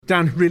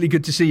Dan, really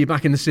good to see you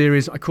back in the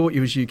series. I caught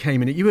you as you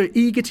came in. You were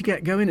eager to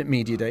get going at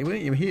Media Day,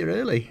 weren't you? You were here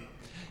early.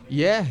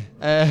 Yeah,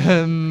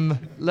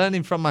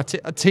 learning from my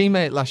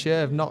teammate last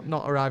year of not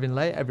arriving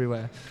late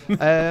everywhere. We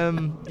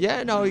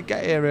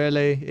get here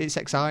early. It's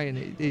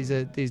exciting.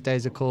 These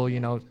days are cool,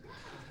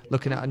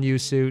 looking at a new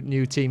suit,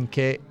 new team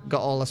kit,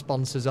 got all the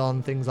sponsors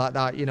on, things like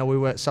that. We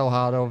worked so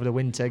hard over the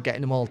winter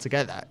getting them all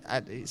together.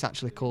 It's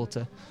actually cool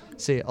to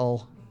see it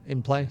all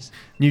in place.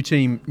 New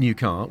team, new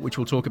car, which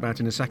we'll talk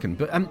about in a second.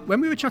 But when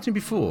we were chatting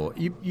before,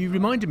 you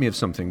reminded me of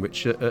something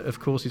which, of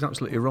course, is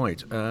absolutely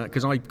right,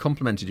 because I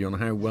complimented you on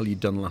how well you'd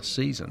done last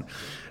season.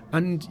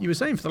 And you were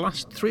saying for the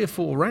last 3 or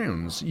 4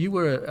 rounds, you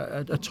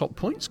were a top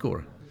point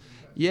scorer.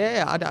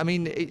 Yeah,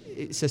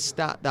 it's a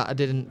stat that I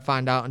didn't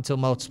find out until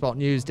Motorsport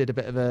News did a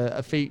bit of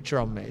a feature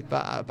on me.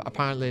 But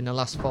apparently in the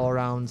last 4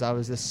 rounds, I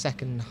was the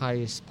second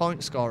highest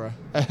point scorer,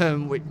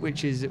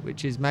 which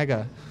is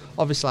mega.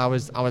 Obviously, I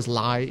was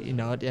light,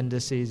 at the end of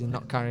the season,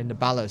 not carrying the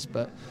ballast,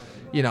 but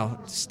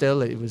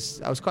still,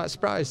 I was quite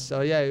surprised.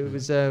 So yeah, it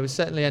was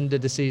certainly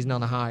ended the season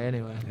on a high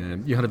anyway.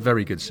 You had a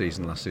very good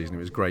season last season. It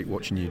was great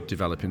watching you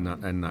develop in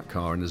that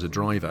car and as a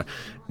driver.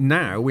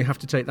 Now we have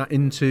to take that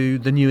into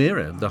the new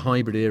era, the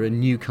hybrid era,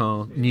 new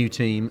car, new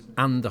team,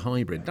 and the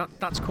hybrid.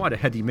 That's quite a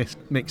heady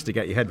mix to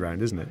get your head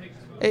round, isn't it?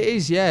 It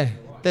is, yeah.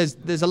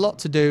 There's a lot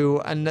to do,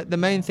 and the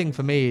main thing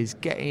for me is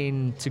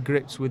getting to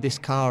grips with this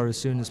car as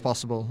soon as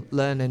possible,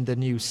 learning the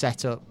new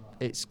setup.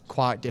 It's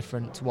quite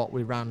different to what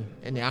we ran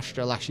in the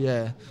Astra last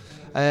year.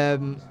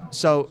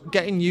 So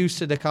getting used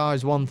to the car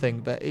is one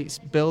thing, but it's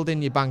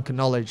building your bank of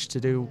knowledge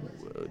to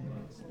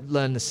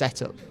learn the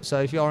setup.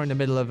 So if you're in the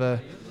middle of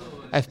a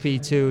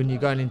FP2 and you're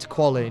going into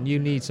quali and you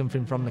need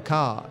something from the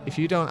car, if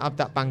you don't have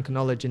that bank of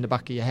knowledge in the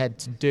back of your head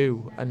to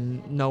do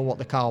and know what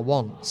the car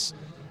wants,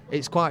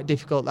 it's quite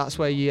difficult. That's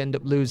where you end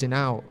up losing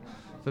out.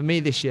 For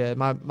me this year,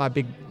 my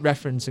big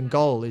reference and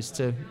goal is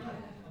to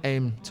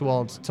aim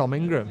towards Tom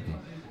Ingram.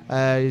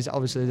 He's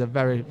obviously a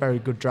very, very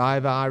good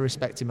driver. I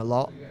respect him a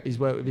lot. He's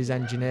worked with his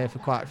engineer for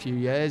quite a few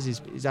years.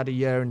 He's had a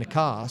year in the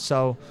car,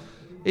 so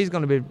he's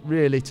going to be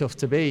really tough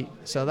to beat.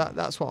 So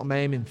that's what I'm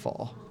aiming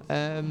for.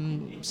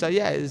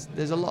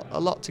 There's a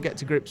lot to get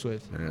to grips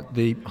with.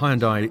 The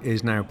Hyundai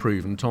is now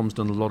proven. Tom's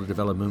done a lot of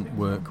development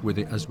work with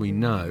it, as we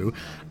know,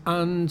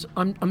 and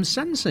I'm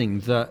sensing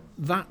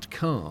that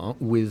car,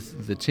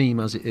 with the team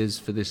as it is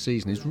for this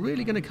season, is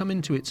really going to come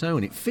into its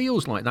own. It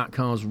feels like that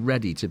car's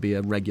ready to be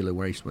a regular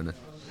race winner.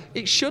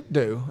 It should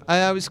do.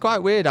 It was quite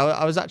weird.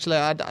 I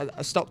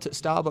stopped at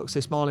Starbucks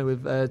this morning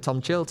with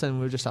Tom Chilton.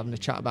 We were just having a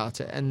chat about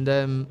it, and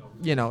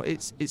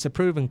it's a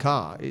proven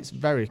car. It's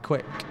very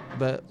quick,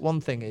 but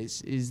one thing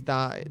is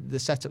that the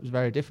setup's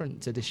very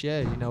different to this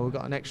year. We've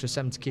got an extra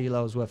 70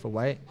 kilos worth of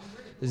weight.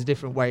 There's a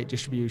different weight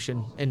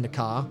distribution in the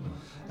car,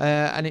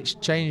 and it's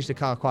changed the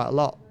car quite a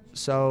lot.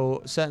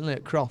 So certainly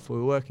at Croft, we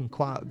were working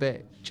quite a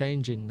bit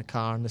changing the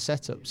car and the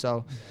setup.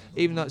 So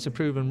even though it's a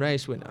proven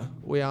race winner,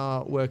 we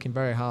are working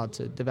very hard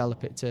to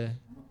develop it to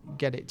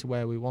get it to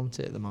where we want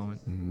it at the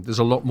moment. There's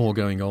a lot more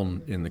going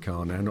on in the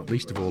car now, not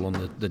least of all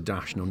on the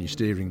dash and on your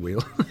steering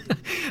wheel.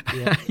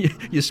 Yeah.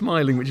 You're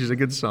smiling, which is a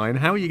good sign.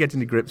 How are you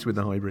getting to grips with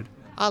the hybrid?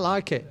 I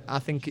like it. I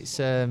think it's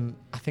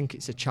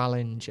a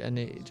challenge, and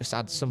it just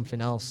adds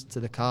something else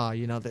to the car.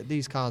 That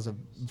these cars are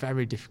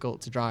very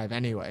difficult to drive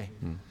anyway.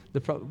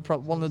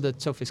 One of the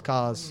toughest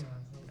cars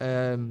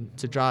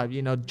to drive,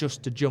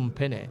 just to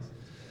jump in it.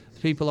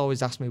 People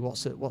always ask me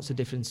what's the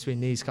difference between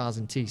these cars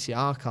and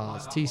TCR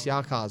cars.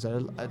 TCR cars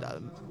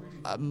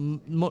are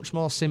much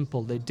more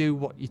simple. They do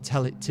what you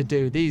tell it to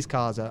do. These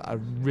cars are a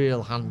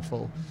real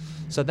handful.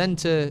 So then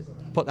to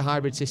put the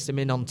hybrid system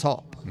in on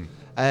top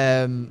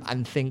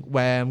and think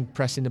where I'm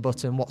pressing the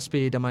button, what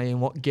speed am I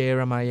in, what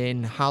gear am I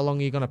in, how long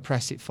are you going to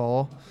press it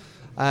for?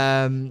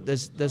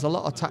 There's a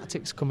lot of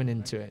tactics coming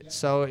into it,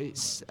 so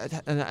it's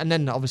and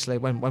then obviously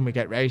when we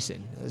get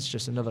racing, it's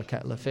just another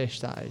kettle of fish,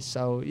 that is.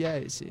 So yeah,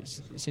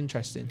 it's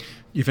interesting.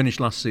 You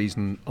finished last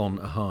season on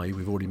a high.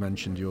 We've already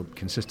mentioned your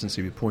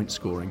consistency with point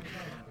scoring.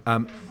 Are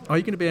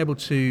you going to be able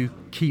to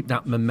keep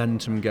that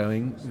momentum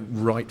going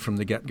right from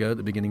the get-go at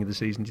the beginning of the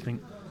season, do you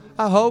think?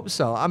 I hope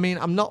so.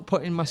 I'm not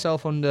putting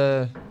myself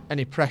under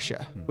any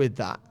pressure with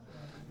that.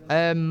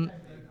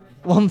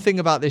 One thing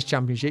about this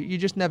championship, you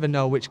just never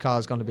know which car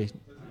is going to be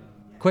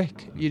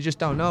quick. You just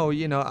don't know.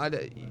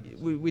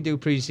 We do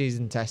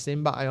pre-season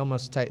testing, but I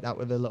almost take that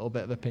with a little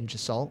bit of a pinch of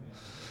salt.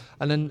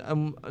 And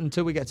then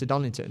until we get to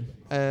Donington,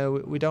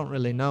 we don't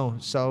really know.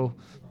 So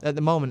at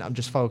the moment, I'm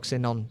just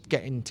focusing on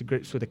getting to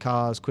grips with the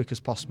car as quick as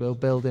possible,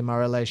 building my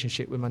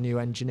relationship with my new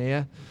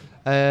engineer.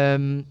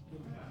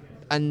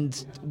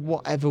 And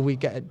whatever we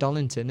get at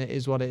Donington, it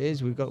is what it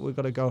is. We've got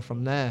to go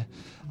from there.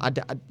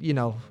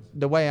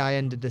 The way I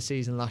ended the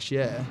season last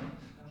year,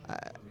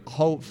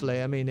 hopefully,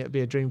 it'd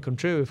be a dream come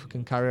true if we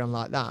can carry on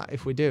like that.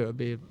 If we do, it'd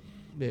be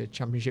a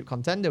championship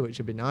contender, which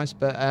would be nice.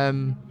 But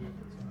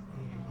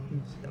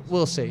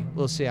we'll see.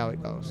 We'll see how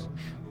it goes.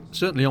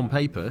 Certainly on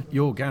paper,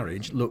 your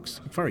garage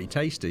looks very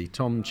tasty.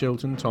 Tom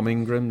Chilton, Tom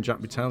Ingram, Jack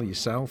Bittell,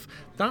 yourself.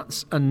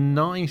 That's a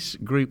nice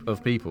group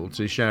of people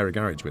to share a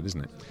garage with,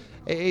 isn't it?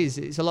 It is.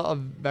 It's a lot of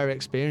very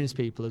experienced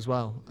people as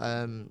well.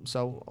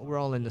 So we're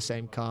all in the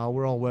same car.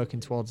 We're all working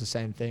towards the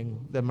same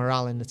thing. The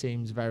morale in the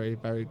team's very,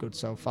 very good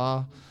so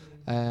far.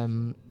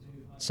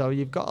 So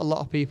you've got a lot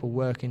of people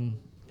working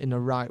in the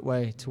right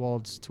way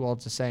towards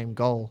the same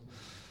goal.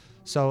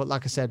 So,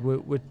 like I said,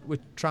 we're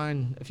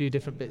trying a few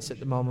different bits at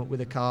the moment with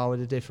the car,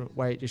 with a different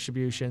weight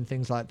distribution,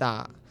 things like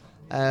that.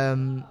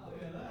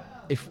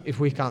 If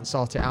we can't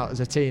sort it out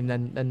as a team,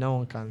 then no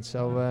one can.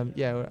 So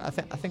I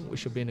think we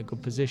should be in a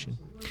good position.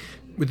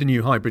 With the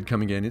new hybrid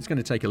coming in, it's going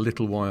to take a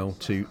little while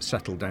to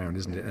settle down,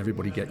 isn't it?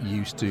 Everybody get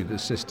used to the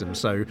system.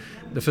 So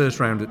the first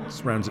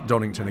rounds at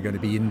Donington are going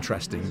to be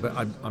interesting, but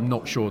I'm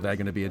not sure they're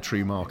going to be a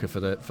true marker for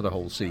the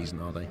whole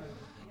season, are they?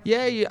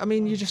 Yeah,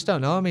 you just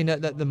don't know. I mean,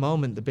 at the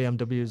moment, the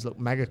BMWs look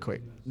mega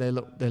quick. They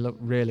look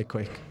really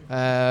quick.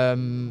 But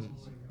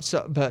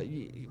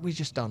we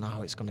just don't know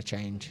how it's going to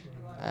change.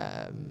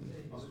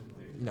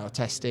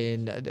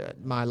 Testing,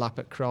 my lap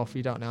at Croft,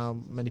 you don't know how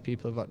many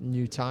people have got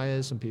new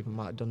tyres. Some people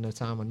might have done their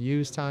time on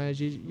used tyres.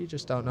 You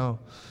just don't know.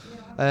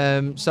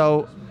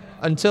 So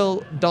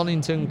until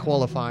Donington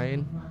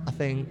qualifying, I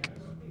think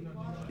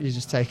you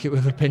just take it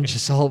with a pinch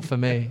of salt for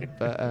me.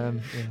 But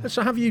yeah.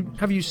 So have you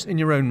in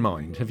your own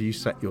mind, have you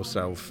set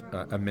yourself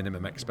a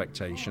minimum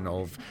expectation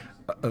of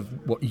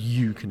what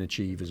you can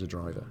achieve as a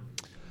driver?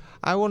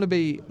 I want to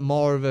be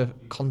more of a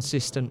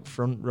consistent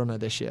front runner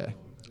this year.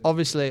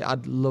 Obviously,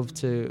 I'd love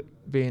to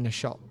be in a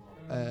shop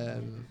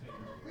and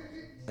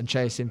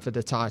chasing for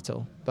the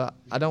title, but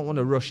I don't want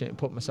to rush it and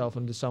put myself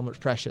under so much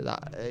pressure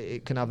that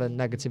it can have a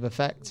negative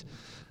effect.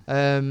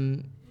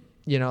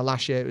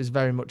 Last year it was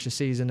very much a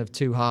season of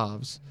two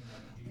halves.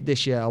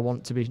 This year I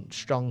want to be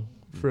strong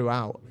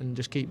throughout and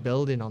just keep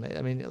building on it.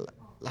 I mean,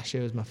 last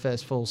year was my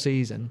first full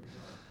season.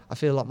 I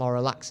feel a lot more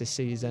relaxed this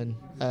season.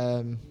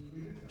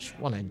 Just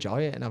want to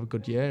enjoy it and have a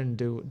good year and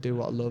do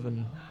what I love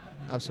and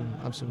have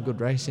some good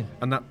racing.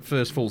 And that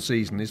first full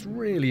season is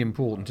really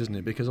important, isn't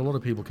it? Because a lot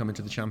of people come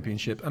into the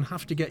championship and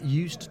have to get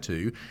used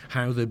to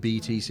how the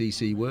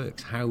BTCC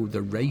works, how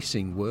the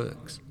racing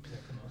works.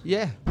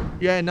 Yeah,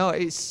 no,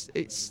 it's.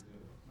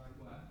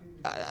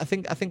 I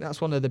think that's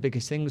one of the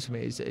biggest things for me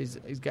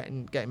is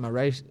getting my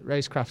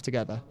racecraft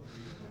together.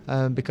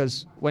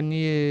 Because when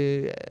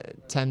you're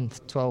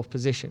 10th, 12th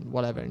position,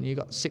 whatever, and you've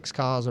got 6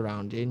 cars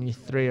around you and you're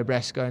 3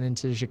 abreast going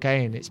into the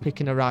chicane, it's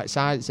picking the right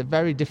side. It's a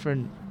very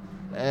different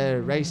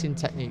racing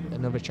technique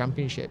than other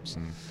championships.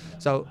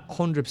 So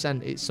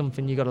 100% it's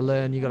something you got to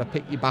learn. You got to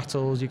pick your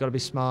battles. You got to be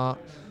smart,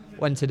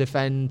 when to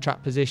defend,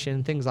 track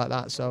position, things like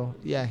that. So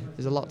yeah,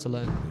 there's a lot to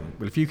learn.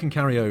 Well, if you can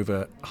carry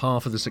over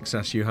half of the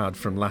success you had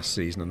from last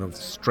season and the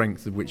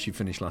strength of which you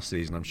finished last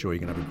season, I'm sure you're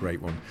going to have a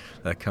great one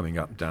coming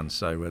up, Dan.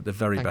 So the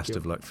very Thank best you.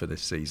 of luck for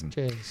this season.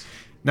 Cheers.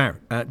 Now,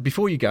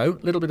 before you go,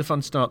 a little bit of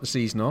fun to start the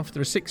season off.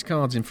 There are 6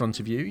 cards in front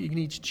of you. You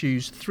need to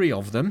choose 3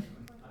 of them.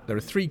 There are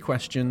 3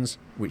 questions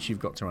which you've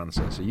got to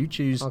answer. So you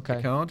choose a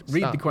card,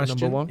 read the question.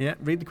 Number 1. Yeah,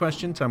 read the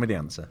question, tell me the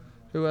answer.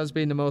 Who has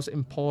been the most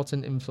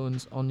important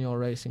influence on your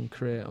racing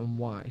career and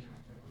why?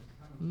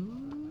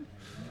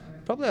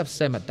 Probably have to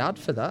say my dad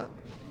for that.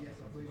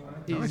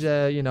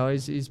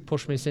 Nice. He's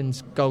pushed me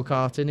since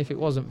go-karting. If it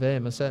wasn't for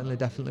him, I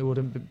definitely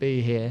wouldn't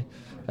be here.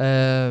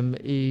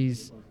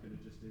 He's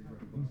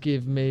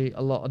given me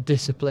a lot of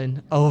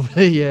discipline over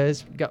the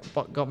years,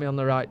 got me on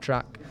the right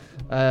track.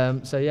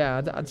 I'd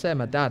say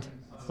my dad,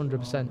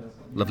 100%.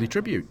 Lovely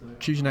tribute.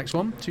 Choose your next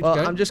one. 2 Well,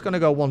 to go. I'm just going to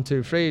go 1,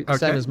 2, 3, Okay.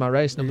 same as my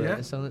race number.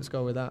 Yeah. So let's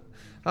go with that.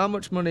 How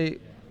much money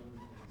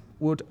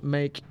would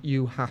make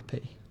you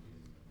happy?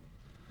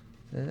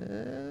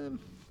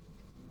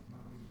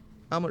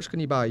 How much can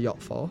you buy a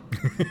yacht for?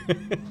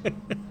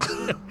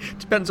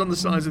 Depends on the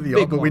size of the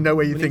yacht, but we know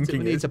where you're thinking.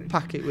 We need to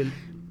pack it with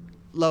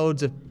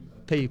loads of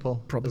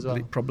people.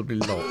 Probably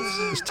lots.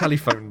 There's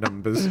telephone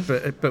numbers,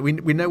 but we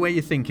know where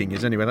your thinking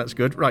is anyway. That's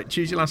good. Right,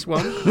 choose your last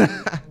one.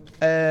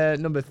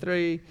 Number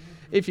 3.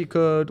 If you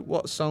could,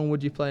 what song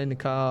would you play in the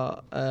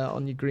car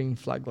on your green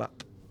flag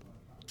lap?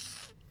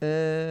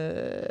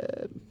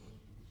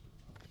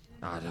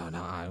 I don't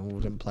know. I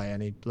wouldn't play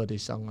any bloody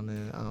song on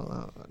it.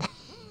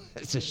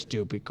 It's a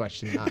stupid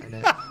question, that, isn't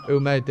it?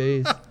 Who made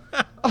these?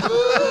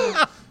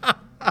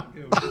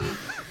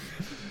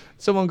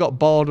 Someone got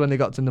bored when they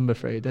got to number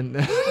 3, didn't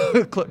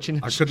they?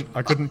 Clutching.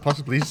 I couldn't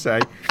possibly say.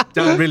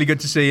 Dan, really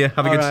good to see you.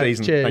 Have a good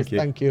season. Cheers. Thank you.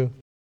 Thank you.